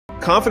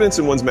Confidence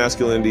in one's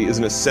masculinity is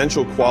an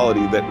essential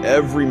quality that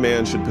every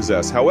man should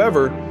possess.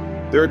 However,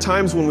 there are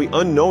times when we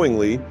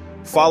unknowingly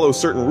follow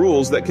certain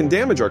rules that can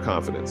damage our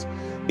confidence.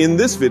 In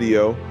this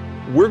video,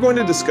 we're going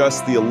to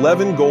discuss the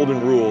 11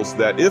 golden rules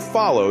that, if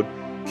followed,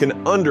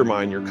 can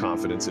undermine your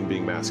confidence in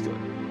being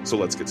masculine. So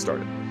let's get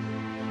started.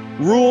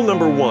 Rule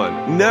number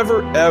 1,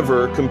 never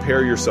ever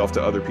compare yourself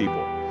to other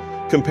people.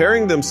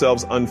 Comparing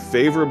themselves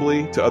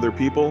unfavorably to other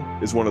people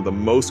is one of the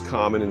most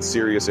common and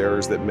serious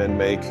errors that men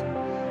make.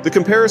 The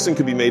comparison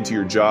could be made to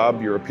your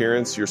job, your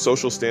appearance, your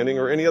social standing,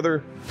 or any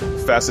other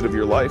facet of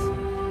your life.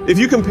 If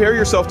you compare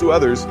yourself to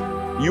others,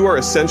 you are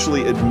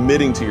essentially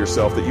admitting to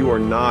yourself that you are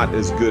not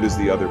as good as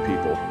the other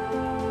people.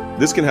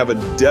 This can have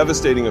a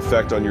devastating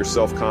effect on your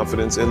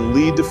self-confidence and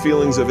lead to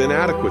feelings of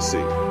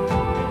inadequacy.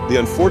 The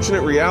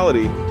unfortunate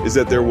reality is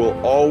that there will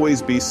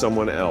always be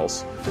someone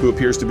else who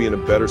appears to be in a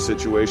better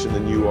situation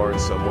than you are in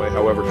some way.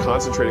 However,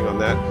 concentrating on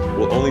that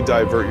will only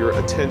divert your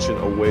attention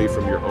away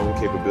from your own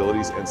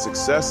capabilities and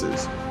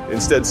successes.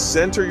 Instead,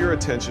 center your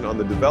attention on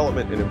the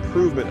development and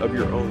improvement of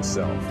your own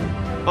self.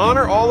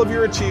 Honor all of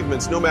your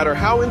achievements, no matter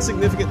how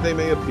insignificant they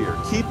may appear.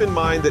 Keep in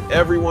mind that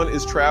everyone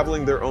is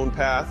traveling their own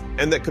path,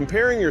 and that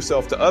comparing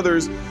yourself to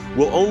others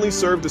will only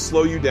serve to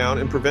slow you down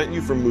and prevent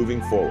you from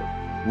moving forward.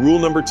 Rule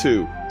number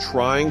 2,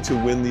 trying to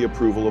win the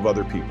approval of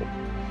other people.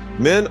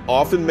 Men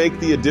often make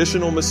the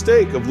additional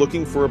mistake of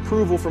looking for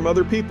approval from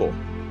other people.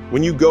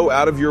 When you go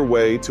out of your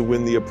way to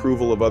win the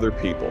approval of other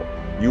people,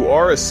 you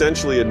are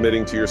essentially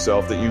admitting to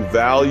yourself that you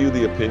value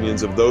the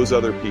opinions of those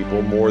other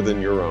people more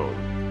than your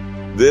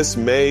own. This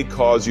may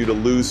cause you to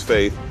lose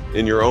faith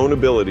in your own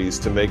abilities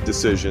to make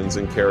decisions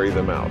and carry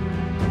them out.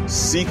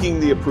 Seeking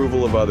the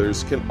approval of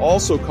others can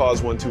also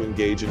cause one to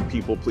engage in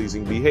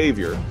people-pleasing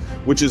behavior,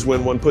 which is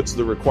when one puts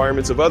the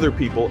requirements of other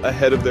people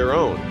ahead of their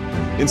own.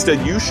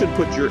 Instead, you should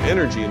put your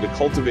energy into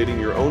cultivating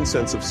your own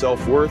sense of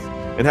self-worth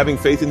and having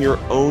faith in your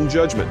own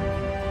judgment.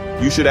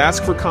 You should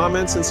ask for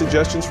comments and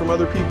suggestions from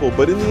other people,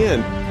 but in the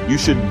end, you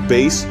should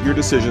base your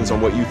decisions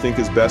on what you think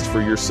is best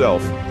for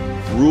yourself.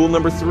 Rule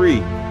number 3,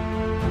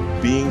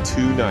 being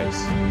too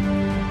nice.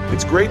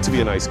 It's great to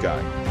be a nice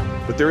guy,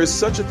 but there is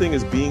such a thing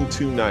as being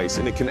too nice,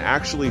 and it can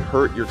actually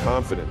hurt your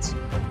confidence.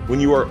 When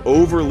you are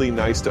overly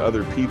nice to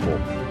other people,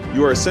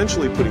 you are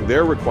essentially putting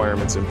their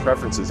requirements and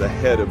preferences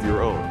ahead of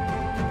your own.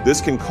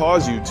 This can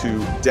cause you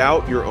to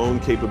doubt your own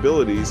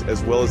capabilities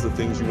as well as the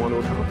things you want to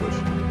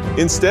accomplish.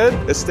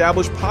 Instead,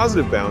 establish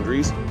positive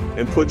boundaries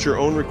and put your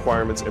own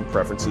requirements and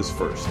preferences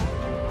first.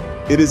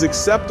 It is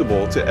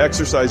acceptable to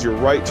exercise your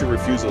right to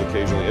refusal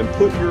occasionally and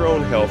put your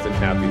own health and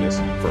happiness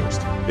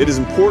first. It is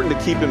important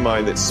to keep in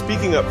mind that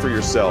speaking up for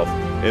yourself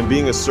and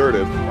being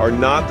assertive are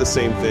not the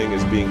same thing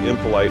as being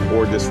impolite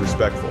or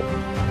disrespectful.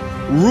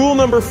 Rule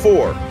number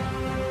 4,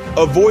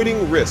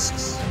 avoiding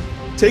risks.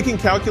 Taking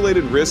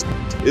calculated risk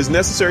is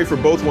necessary for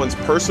both one's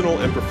personal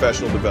and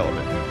professional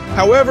development.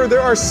 However, there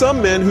are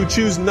some men who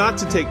choose not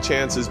to take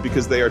chances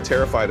because they are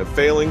terrified of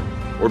failing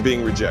or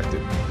being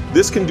rejected.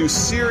 This can do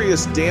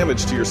serious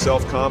damage to your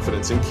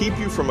self-confidence and keep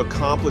you from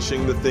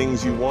accomplishing the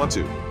things you want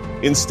to.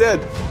 Instead,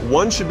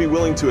 one should be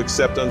willing to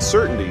accept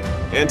uncertainty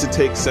and to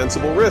take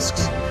sensible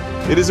risks.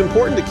 It is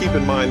important to keep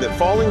in mind that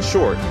falling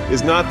short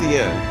is not the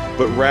end,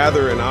 but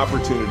rather an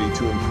opportunity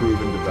to improve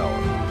and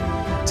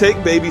develop.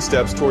 Take baby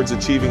steps towards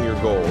achieving your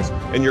goals,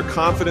 and your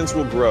confidence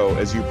will grow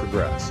as you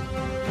progress.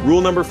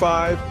 Rule number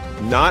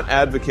 5, not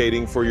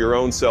advocating for your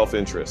own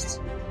self-interests.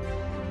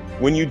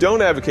 When you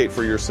don't advocate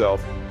for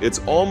yourself, it's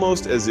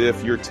almost as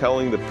if you're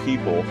telling the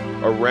people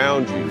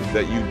around you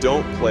that you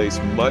don't place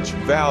much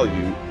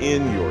value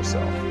in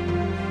yourself.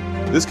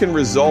 This can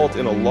result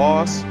in a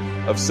loss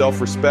of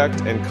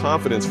self-respect and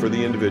confidence for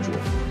the individual.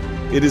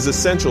 It is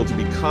essential to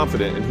be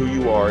confident in who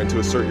you are and to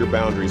assert your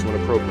boundaries when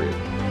appropriate.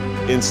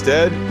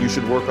 Instead, you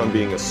should work on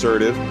being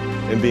assertive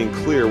and being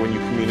clear when you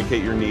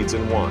communicate your needs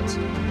and wants.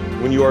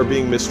 When you are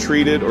being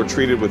mistreated or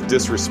treated with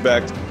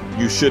disrespect,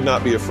 you should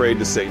not be afraid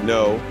to say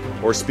no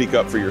or speak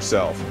up for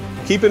yourself.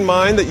 Keep in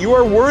mind that you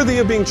are worthy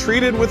of being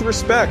treated with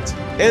respect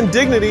and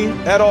dignity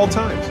at all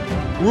times.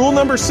 Rule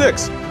number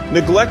 6,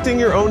 neglecting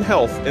your own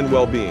health and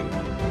well-being.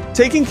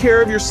 Taking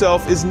care of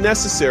yourself is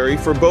necessary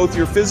for both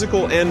your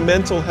physical and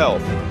mental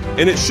health,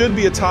 and it should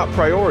be a top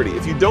priority.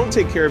 If you don't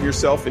take care of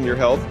yourself and your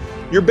health,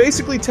 you're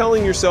basically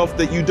telling yourself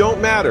that you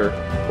don't matter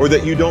or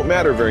that you don't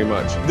matter very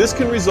much. This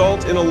can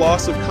result in a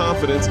loss of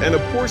confidence and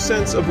a poor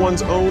sense of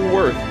one's own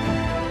worth.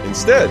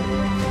 Instead,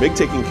 make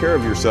taking care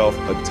of yourself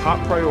a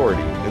top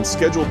priority and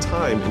schedule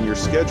time in your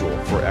schedule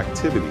for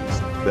activities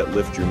that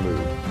lift your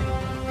mood.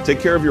 Take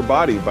care of your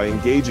body by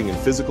engaging in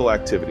physical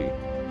activity,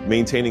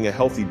 maintaining a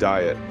healthy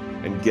diet,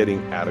 and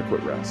getting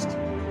adequate rest.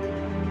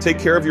 Take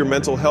care of your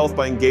mental health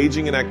by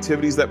engaging in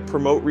activities that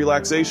promote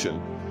relaxation,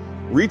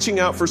 reaching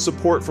out for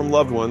support from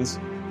loved ones,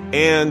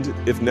 and,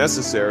 if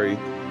necessary,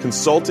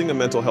 consulting a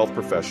mental health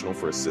professional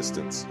for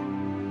assistance.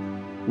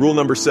 Rule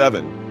number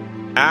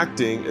 7,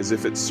 acting as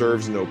if it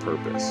serves no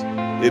purpose.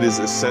 It is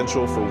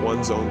essential for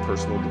one's own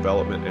personal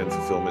development and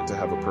fulfillment to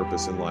have a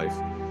purpose in life.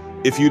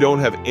 If you don't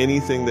have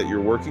anything that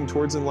you're working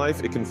towards in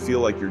life, it can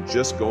feel like you're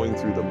just going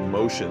through the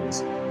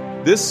motions.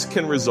 This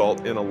can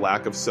result in a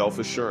lack of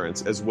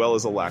self-assurance as well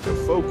as a lack of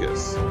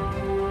focus.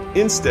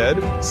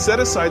 Instead,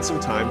 set aside some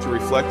time to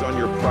reflect on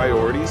your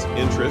priorities,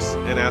 interests,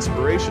 and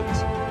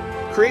aspirations.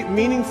 Create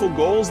meaningful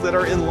goals that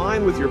are in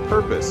line with your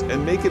purpose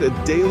and make it a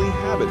daily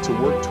habit to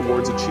work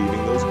towards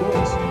achieving those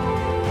goals.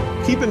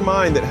 Keep in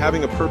mind that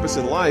having a purpose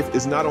in life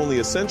is not only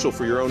essential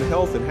for your own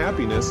health and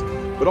happiness,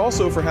 but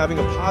also for having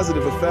a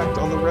positive effect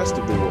on the rest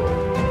of the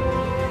world.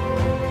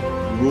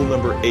 Rule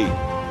number 8,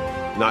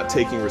 not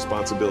taking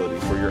responsibility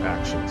for your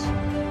actions.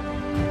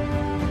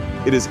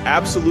 It is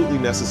absolutely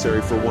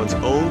necessary for one's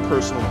own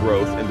personal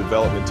growth and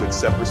development to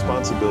accept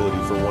responsibility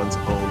for one's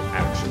own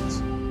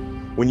actions.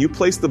 When you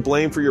place the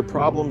blame for your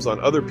problems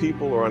on other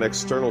people or on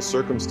external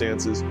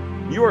circumstances,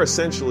 you are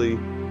essentially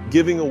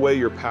giving away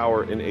your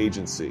power and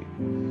agency.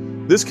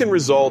 This can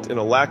result in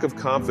a lack of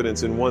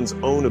confidence in one's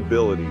own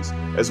abilities,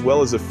 as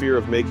well as a fear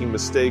of making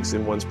mistakes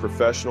in one's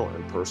professional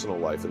and personal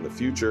life in the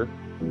future.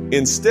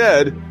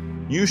 Instead,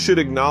 you should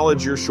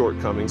acknowledge your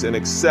shortcomings and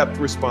accept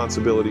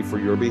responsibility for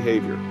your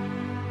behavior.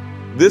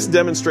 This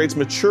demonstrates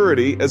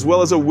maturity as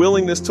well as a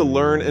willingness to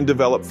learn and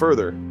develop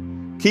further.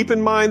 Keep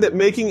in mind that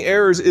making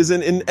errors is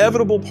an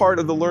inevitable part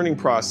of the learning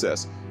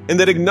process, and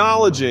that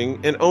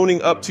acknowledging and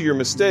owning up to your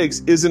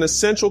mistakes is an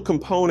essential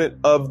component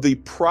of the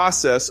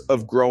process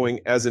of growing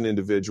as an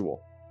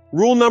individual.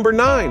 Rule number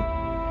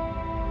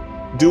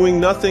 9, doing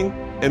nothing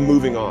and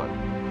moving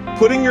on.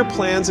 Putting your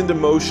plans into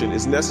motion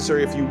is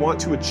necessary if you want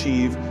to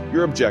achieve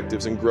your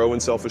objectives and grow in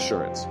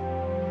self-assurance.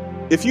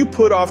 If you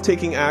put off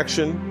taking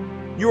action,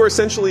 you are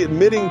essentially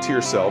admitting to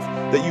yourself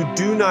that you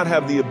do not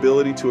have the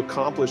ability to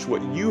accomplish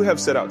what you have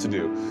set out to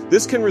do.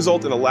 This can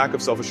result in a lack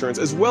of self-assurance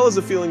as well as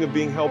a feeling of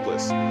being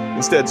helpless.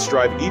 Instead,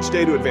 strive each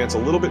day to advance a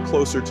little bit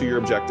closer to your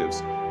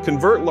objectives.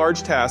 Convert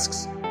large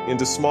tasks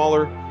into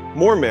smaller,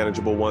 more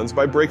manageable ones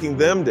by breaking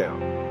them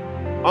down.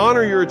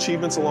 Honor your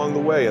achievements along the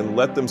way and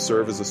let them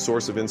serve as a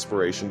source of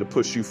inspiration to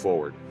push you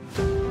forward.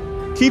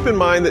 Keep in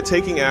mind that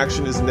taking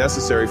action is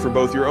necessary for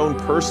both your own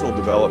personal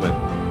development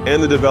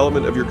and the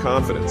development of your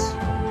confidence.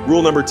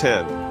 Rule number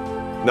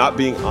 10, not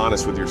being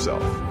honest with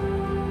yourself.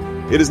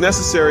 It is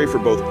necessary for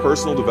both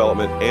personal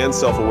development and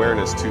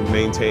self-awareness to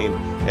maintain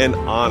an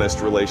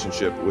honest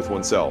relationship with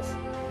oneself.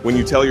 When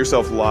you tell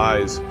yourself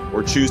lies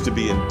or choose to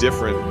be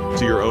indifferent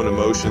to your own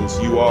emotions,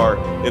 you are,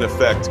 in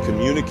effect,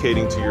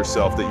 communicating to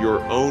yourself that your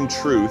own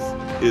truth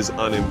is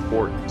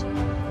unimportant.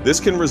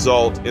 This can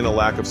result in a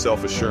lack of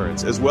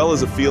self-assurance, as well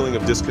as a feeling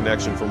of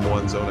disconnection from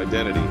one's own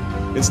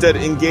identity. Instead,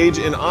 engage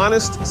in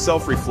honest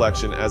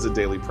self-reflection as a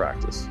daily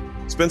practice.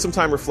 Spend some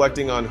time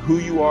reflecting on who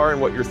you are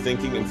and what you're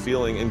thinking and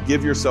feeling, and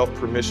give yourself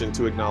permission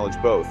to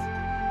acknowledge both.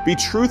 Be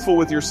truthful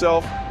with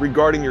yourself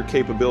regarding your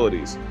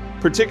capabilities,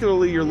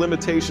 particularly your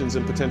limitations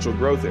and potential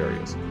growth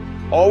areas.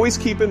 Always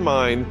keep in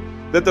mind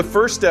that the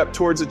first step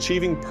towards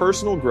achieving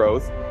personal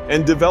growth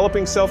and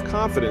developing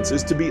self-confidence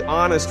is to be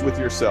honest with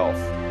yourself.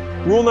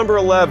 Rule number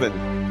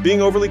 11,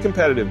 being overly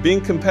competitive.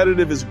 Being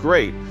competitive is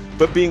great,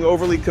 but being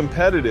overly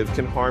competitive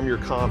can harm your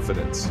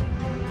confidence.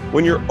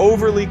 When you're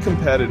overly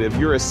competitive,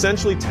 you're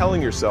essentially telling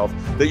yourself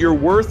that your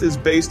worth is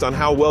based on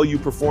how well you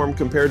perform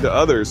compared to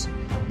others.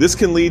 This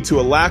can lead to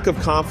a lack of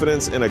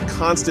confidence and a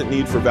constant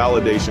need for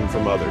validation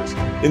from others.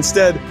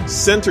 Instead,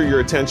 center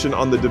your attention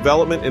on the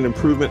development and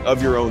improvement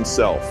of your own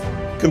self.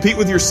 Compete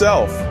with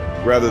yourself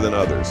rather than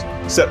others.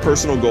 Set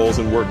personal goals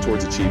and work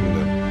towards achieving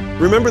them.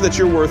 Remember that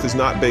your worth is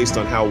not based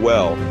on how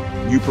well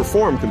you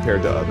perform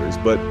compared to others,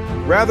 but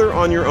rather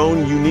on your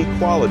own unique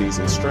qualities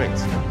and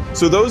strengths.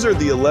 So those are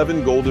the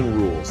 11 golden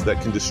rules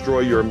that can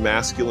destroy your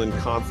masculine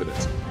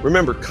confidence.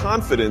 Remember,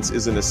 confidence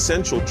is an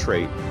essential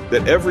trait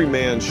that every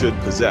man should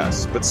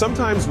possess, but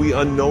sometimes we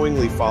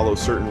unknowingly follow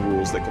certain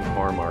rules that can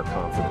harm our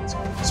confidence.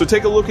 So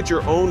take a look at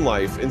your own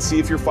life and see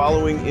if you're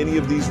following any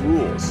of these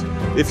rules.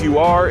 If you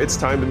are, it's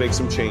time to make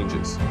some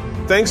changes.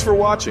 Thanks for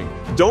watching.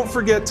 Don't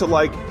forget to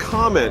like,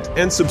 comment,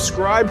 and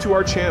subscribe to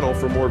our channel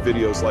for more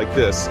videos like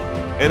this.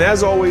 And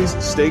as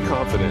always, stay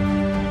confident.